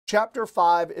Chapter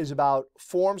 5 is about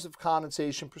forms of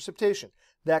condensation precipitation.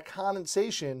 That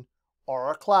condensation are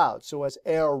our clouds. So as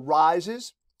air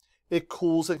rises, it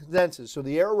cools and condenses. So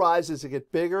the air rises, it gets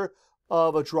bigger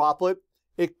of a droplet,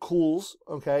 it cools,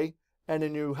 okay? And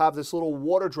then you have this little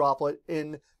water droplet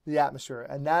in the atmosphere,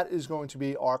 and that is going to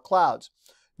be our clouds.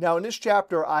 Now in this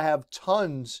chapter, I have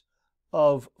tons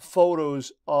of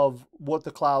photos of what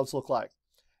the clouds look like.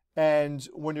 And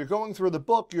when you're going through the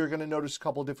book, you're going to notice a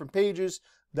couple of different pages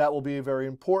that will be very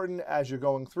important as you're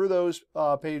going through those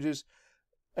pages.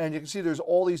 And you can see there's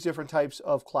all these different types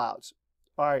of clouds.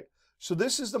 All right, so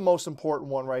this is the most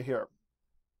important one right here.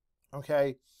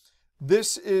 Okay,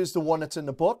 this is the one that's in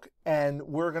the book, and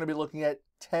we're going to be looking at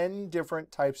 10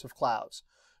 different types of clouds.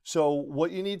 So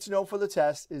what you need to know for the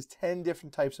test is 10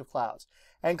 different types of clouds.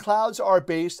 And clouds are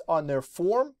based on their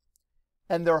form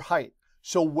and their height.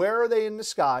 So where are they in the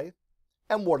sky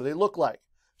and what do they look like?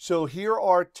 So here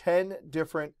are 10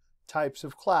 different types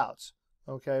of clouds.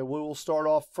 Okay, we will start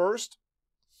off first.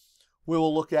 We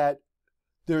will look at,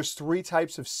 there's 3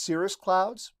 types of cirrus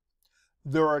clouds.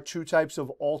 There are 2 types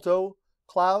of alto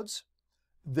clouds.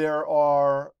 There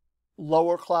are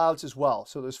lower clouds as well.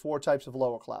 So there's 4 types of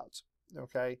lower clouds.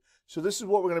 Okay, so this is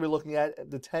what we're going to be looking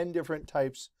at, the 10 different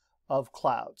types of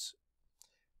clouds.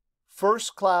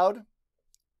 First cloud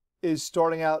is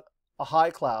starting out a high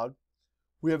cloud.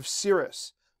 We have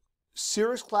cirrus.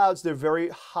 Cirrus clouds, they're very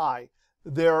high.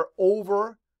 They're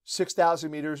over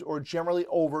 6,000 meters or generally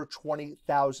over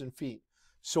 20,000 feet.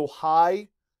 So high,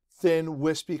 thin,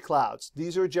 wispy clouds.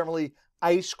 These are generally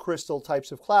ice crystal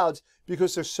types of clouds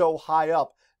because they're so high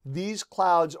up. These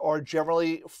clouds are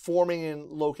generally forming in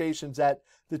locations that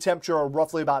the temperature are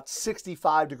roughly about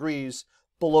 65 degrees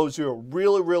below zero.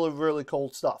 Really, really, really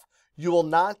cold stuff. You will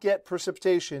not get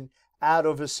precipitation out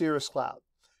of a cirrus cloud.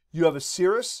 You have a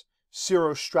cirrus,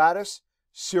 cirrostratus,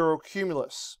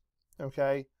 cirrocumulus.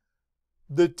 Okay?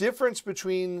 The difference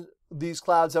between these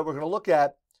clouds that we're going to look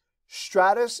at,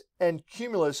 stratus and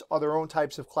cumulus are their own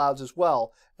types of clouds as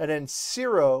well. And then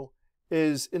cirro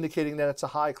is indicating that it's a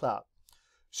high cloud.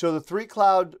 So the 3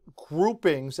 cloud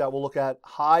groupings that we'll look at,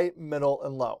 high, middle,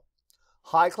 and low.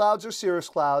 High clouds are cirrus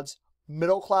clouds,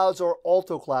 middle clouds are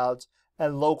alto clouds,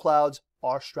 and low clouds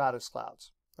are stratus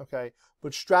clouds. Okay,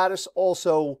 but stratus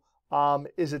also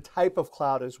is a type of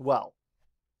cloud as well.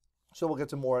 So we'll get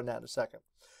to more on that in a second.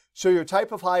 So your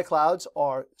type of high clouds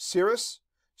are cirrus,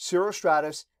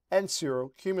 cirrostratus, and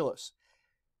cirrocumulus.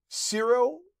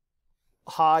 Cirro,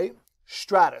 high,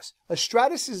 stratus. A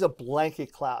stratus is a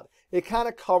blanket cloud. It kind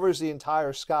of covers the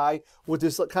entire sky with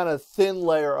this kind of thin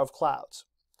layer of clouds.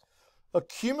 A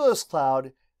cumulus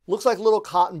cloud looks like little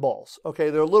cotton balls. Okay,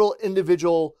 they're little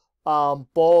individual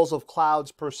balls of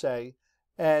clouds per se,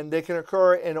 and they can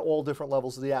occur in all different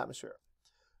levels of the atmosphere.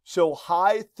 So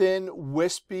high, thin,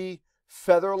 wispy,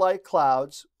 feather-like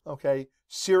clouds, okay,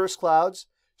 cirrus clouds,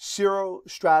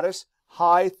 cirrostratus,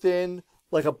 high, thin,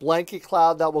 like a blanket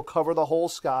cloud that will cover the whole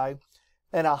sky,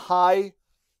 and a high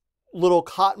little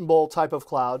cotton ball type of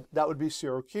cloud, that would be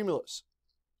cirrocumulus.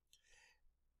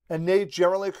 And they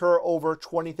generally occur over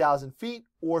 20,000 feet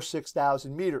or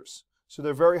 6,000 meters. So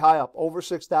they're very high up, over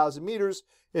 6,000 meters.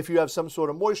 If you have some sort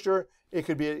of moisture, it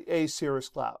could be a cirrus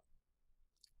cloud.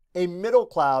 A middle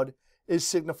cloud is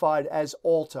signified as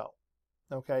alto.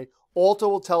 Okay, alto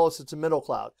will tell us it's a middle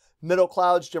cloud. Middle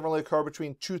clouds generally occur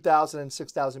between 2,000 and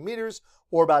 6,000 meters,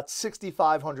 or about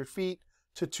 6,500 feet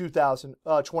to 20,000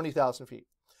 feet.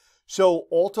 So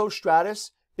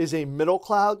altostratus is a middle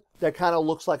cloud that kind of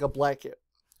looks like a blanket.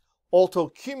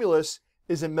 Altocumulus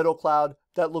is a middle cloud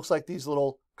that looks like these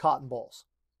little cotton balls.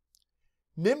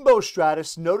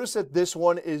 Nimbostratus, notice that this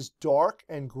one is dark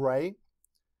and gray.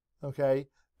 Okay,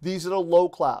 these are the low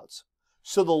clouds.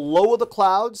 So the lower the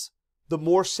clouds, the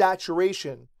more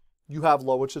saturation you have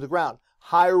lower to the ground.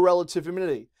 Higher relative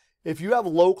humidity. If you have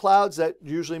low clouds, that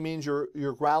usually means your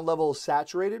ground level is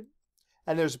saturated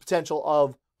and there's a potential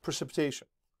of precipitation.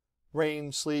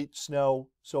 Rain, sleet, snow,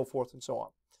 so forth and so on.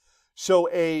 So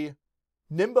a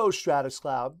nimbostratus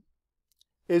cloud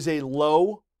is a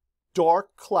low,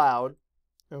 dark cloud,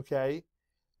 okay,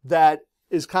 that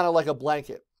is kind of like a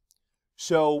blanket.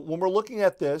 So when we're looking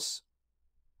at this,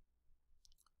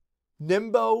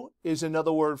 nimbo is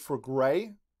another word for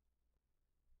gray.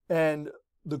 And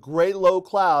the gray low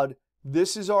cloud,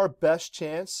 this is our best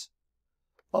chance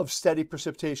of steady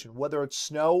precipitation, whether it's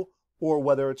snow or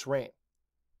whether it's rain.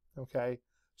 Okay,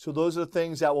 so those are the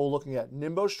things that we're looking at.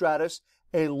 Nimbostratus,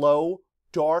 a low,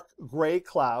 dark gray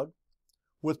cloud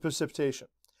with precipitation.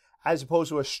 As opposed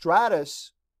to a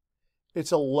stratus,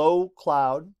 it's a low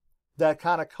cloud that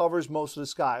kind of covers most of the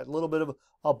sky, a little bit of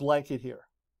a blanket here.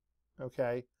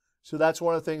 Okay, So that's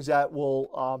one of the things that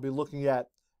we'll be looking at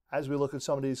as we look at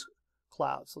some of these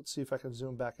clouds. Let's see if I can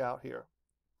zoom back out here.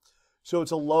 So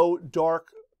it's a low, dark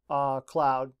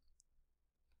cloud.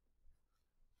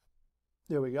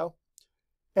 There we go.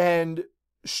 And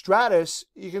stratus,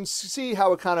 you can see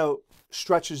how it kind of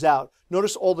stretches out.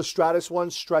 Notice all the stratus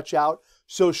ones stretch out.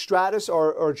 So stratus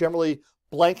are generally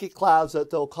blanket clouds that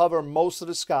they'll cover most of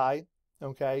the sky.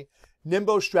 Okay.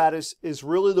 Nimbo stratus is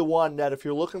really the one that if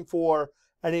you're looking for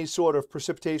any sort of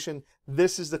precipitation,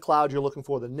 this is the cloud you're looking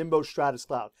for, the Nimbo Stratus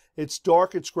Cloud. It's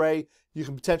dark, it's gray. You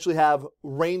can potentially have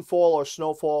rainfall or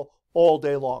snowfall all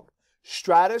day long.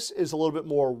 Stratus is a little bit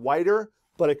more whiter,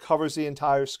 but it covers the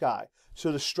entire sky.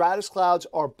 So the stratus clouds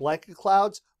are blanket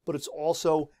clouds, but it's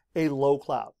also a low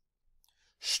cloud.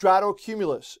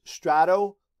 Stratocumulus,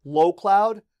 strato, low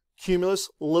cloud, cumulus,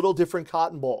 little different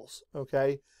cotton balls,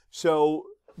 okay? So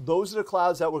those are the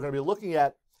clouds that we're going to be looking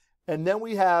at. And then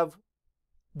we have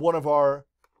one of our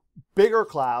bigger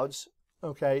clouds,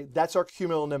 okay? That's our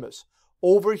Cumulonimbus.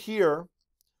 Over here,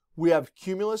 we have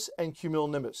cumulus and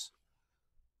cumulonimbus.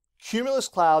 Cumulus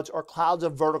clouds are clouds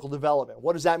of vertical development.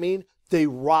 What does that mean? They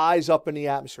rise up in the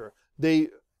atmosphere. They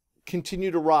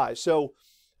continue to rise. So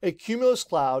a cumulus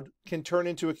cloud can turn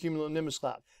into a cumulonimbus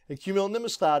cloud. A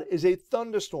cumulonimbus cloud is a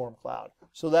thunderstorm cloud.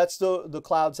 So that's the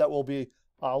clouds that we'll be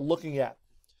looking at.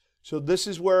 So this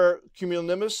is where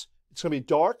cumulonimbus, it's going to be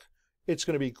dark, it's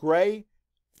going to be gray,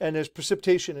 and there's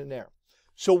precipitation in there.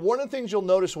 So one of the things you'll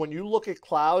notice when you look at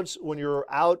clouds, when you're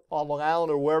out on Long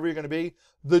Island or wherever you're going to be,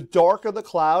 the darker the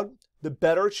cloud, the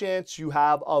better chance you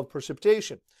have of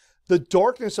precipitation. The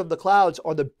darkness of the clouds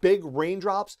are the big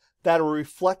raindrops that are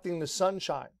reflecting the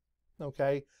sunshine,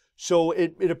 okay? So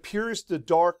it appears the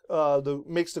dark,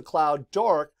 makes the cloud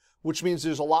dark, which means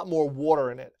there's a lot more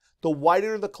water in it. The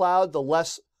whiter the cloud, the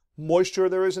less moisture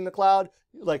there is in the cloud.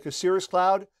 Like a Cirrus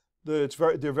Cloud, they're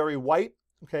very white,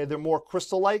 okay? They're more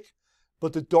crystal-like.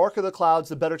 But the darker the clouds,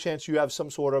 the better chance you have some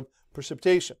sort of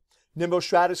precipitation.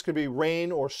 Nimbostratus could be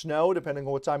rain or snow, depending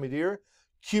on what time of year.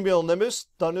 Cumulonimbus,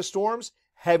 thunderstorms,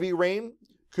 heavy rain,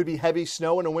 could be heavy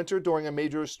snow in the winter during a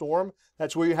major storm.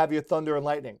 That's where you have your thunder and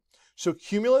lightning. So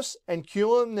cumulus and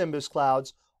cumulonimbus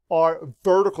clouds are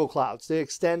vertical clouds. They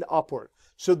extend upward.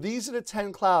 So these are the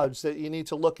 10 clouds that you need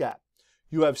to look at.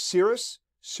 You have cirrus,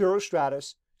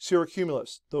 cirrostratus,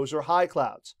 cirrocumulus. Those are high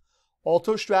clouds.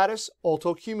 Altostratus,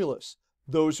 altocumulus.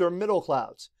 Those are middle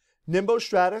clouds.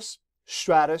 Nimbostratus,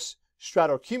 stratus,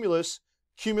 stratocumulus,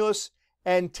 cumulus,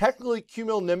 and technically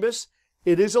cumulonimbus,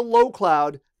 it is a low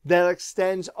cloud that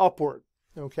extends upward,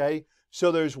 okay?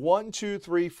 So there's 1, 2,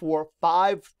 3, 4,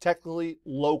 5 technically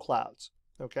low clouds,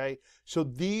 okay? So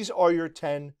these are your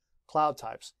 10 cloud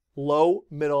types, low,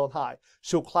 middle, and high.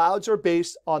 So clouds are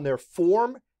based on their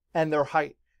form and their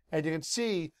height. And you can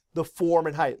see the form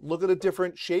and height. Look at the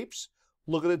different shapes.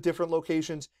 Look at the different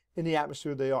locations in the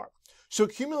atmosphere they are. So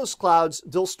cumulus clouds,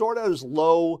 they'll start out as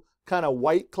low, kind of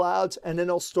white clouds, and then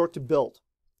they'll start to build,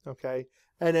 okay?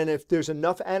 And then if there's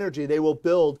enough energy, they will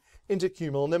build into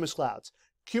cumulonimbus clouds.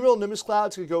 Cumulonimbus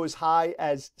clouds can go as high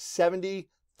as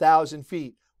 70,000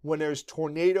 feet. When there's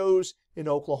tornadoes in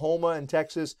Oklahoma and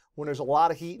Texas, when there's a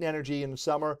lot of heat and energy in the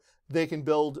summer, they can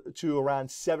build to around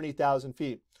 70,000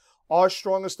 feet. Our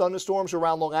strongest thunderstorms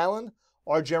around Long Island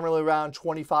are generally around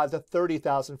 25 to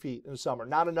 30,000 feet in the summer.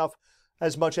 Not enough,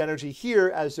 as much energy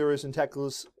here as there is in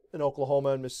Texas, in Oklahoma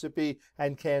and Mississippi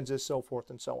and Kansas, so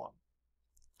forth and so on.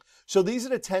 So these are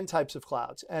the 10 types of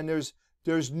clouds, and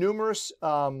there's numerous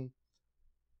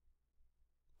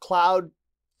cloud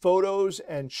photos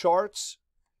and charts.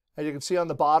 And you can see on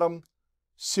the bottom,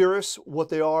 cirrus, what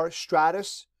they are,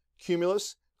 stratus,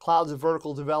 cumulus, clouds of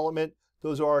vertical development.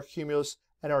 Those are our cumulus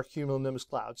and our cumulonimbus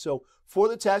clouds. So for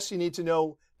the test, you need to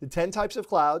know the 10 types of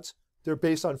clouds. They're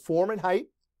based on form and height.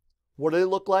 What do they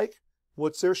look like?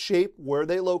 What's their shape? Where are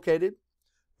they located?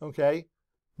 Okay.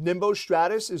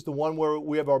 Nimbostratus is the one where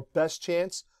we have our best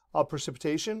chance of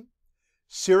precipitation.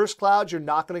 Cirrus clouds, you're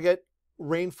not going to get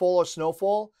rainfall or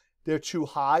snowfall. They're too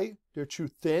high. They're too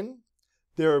thin.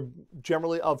 They're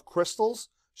generally of crystals,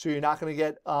 so you're not going to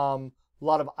get a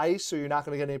lot of ice, so you're not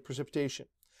going to get any precipitation.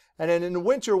 And then in the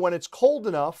winter, when it's cold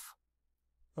enough,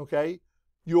 okay,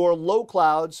 your low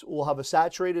clouds will have a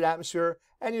saturated atmosphere,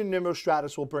 and your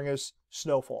nimbostratus will bring us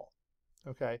snowfall.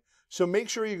 Okay, so make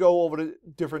sure you go over the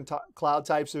different cloud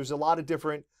types. There's a lot of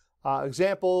different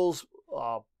examples,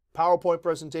 PowerPoint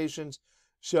presentations.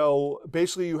 So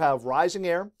basically you have rising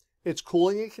air, it's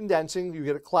cooling and condensing, you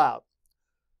get a cloud.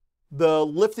 The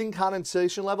lifting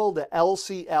condensation level, the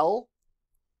LCL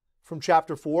from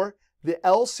chapter 4, the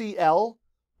LCL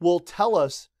will tell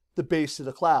us the base of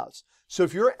the clouds. So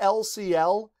if your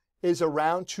LCL is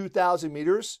around 2,000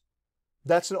 meters,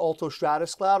 that's an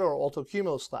altostratus cloud or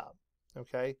altocumulus cloud,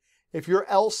 okay? If your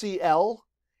LCL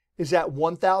is at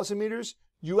 1,000 meters,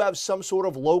 you have some sort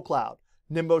of low cloud,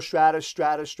 nimbostratus,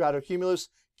 stratus, stratocumulus,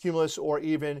 cumulus, or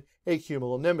even a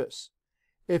cumulonimbus.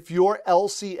 If your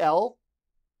LCL,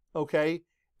 okay,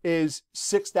 is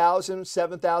 6,000,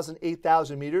 7,000,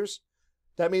 8,000 meters,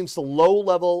 that means the low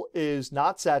level is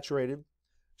not saturated,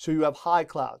 so you have high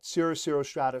clouds, cirrus,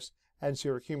 cirrostratus, and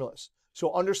cirrocumulus.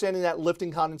 So understanding that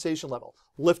lifting condensation level.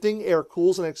 Lifting, air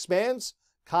cools and expands.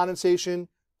 Condensation,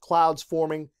 clouds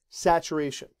forming,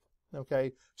 saturation.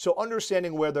 Okay, so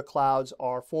understanding where the clouds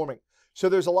are forming. So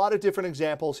there's a lot of different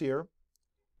examples here,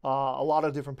 a lot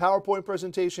of different PowerPoint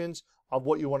presentations of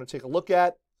what you want to take a look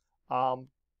at.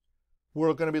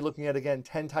 We're going to be looking at, again,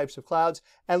 10 types of clouds.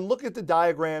 And look at the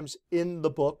diagrams in the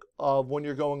book of when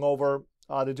you're going over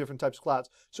the different types of clouds.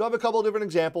 So I have a couple of different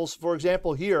examples. For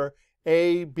example, here,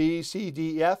 A, B, C,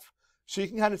 D, E, F. So you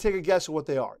can kind of take a guess at what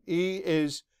they are. E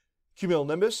is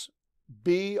cumulonimbus.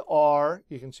 B are,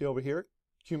 you can see over here,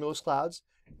 cumulus clouds.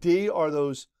 D are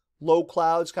those low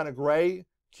clouds, kind of gray,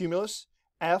 cumulus.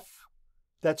 F,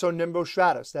 that's our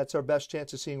nimbostratus. That's our best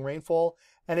chance of seeing rainfall.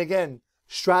 And again,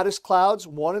 stratus clouds,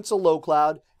 one, it's a low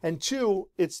cloud, and two,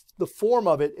 it's the form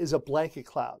of it is a blanket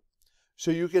cloud.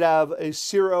 So you could have a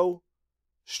cirrostratus,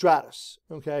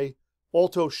 okay,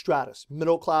 altostratus,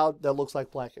 middle cloud that looks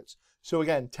like blankets. So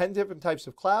again, 10 different types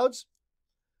of clouds.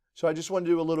 So I just want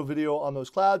to do a little video on those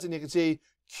clouds, and you can see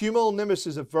cumulonimbus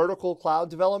is a vertical cloud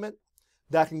development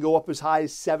that can go up as high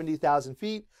as 70,000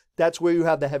 feet. That's where you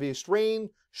have the heaviest rain,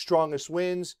 strongest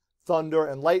winds, thunder,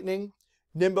 and lightning.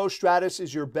 Nimbostratus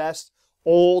is your best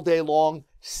all day long,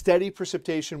 steady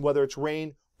precipitation, whether it's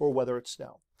rain or whether it's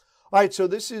snow. All right, so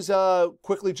this is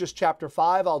quickly just chapter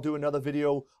 5. I'll do another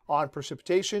video on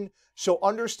precipitation. So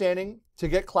understanding, to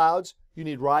get clouds, you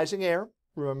need rising air.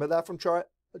 Remember that from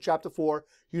chapter 4.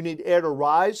 You need air to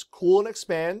rise, cool, and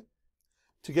expand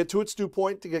to get to its dew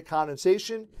point, to get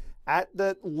condensation. At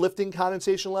the lifting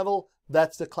condensation level,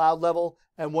 that's the cloud level.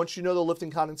 And once you know the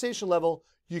lifting condensation level,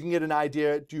 you can get an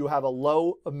idea, do you have a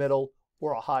low, a middle,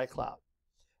 or a high cloud?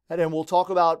 And then we'll talk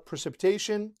about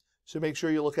precipitation. So make sure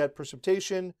you look at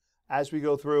precipitation as we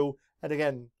go through. And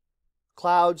again,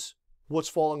 clouds, what's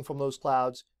falling from those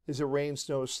clouds? Is it rain,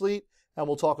 snow, sleet? And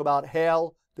we'll talk about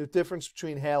hail, the difference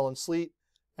between hail and sleet,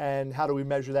 and how do we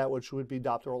measure that, which would be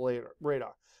Doppler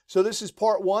radar. So this is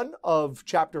part 1 of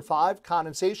chapter 5,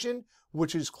 condensation,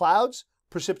 which is clouds,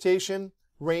 precipitation,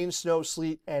 rain, snow,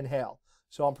 sleet, and hail.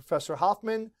 So I'm Professor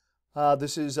Hoffman.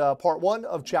 This is part 1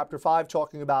 of chapter 5,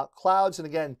 talking about clouds. And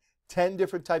again, 10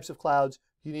 different types of clouds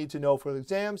you need to know for the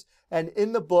exams. And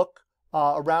in the book,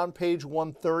 around page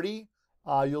 130,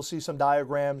 you'll see some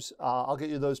diagrams. I'll get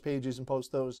you those pages and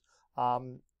post those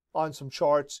on some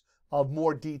charts of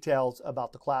more details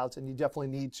about the clouds. And you definitely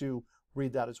need to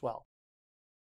read that as well.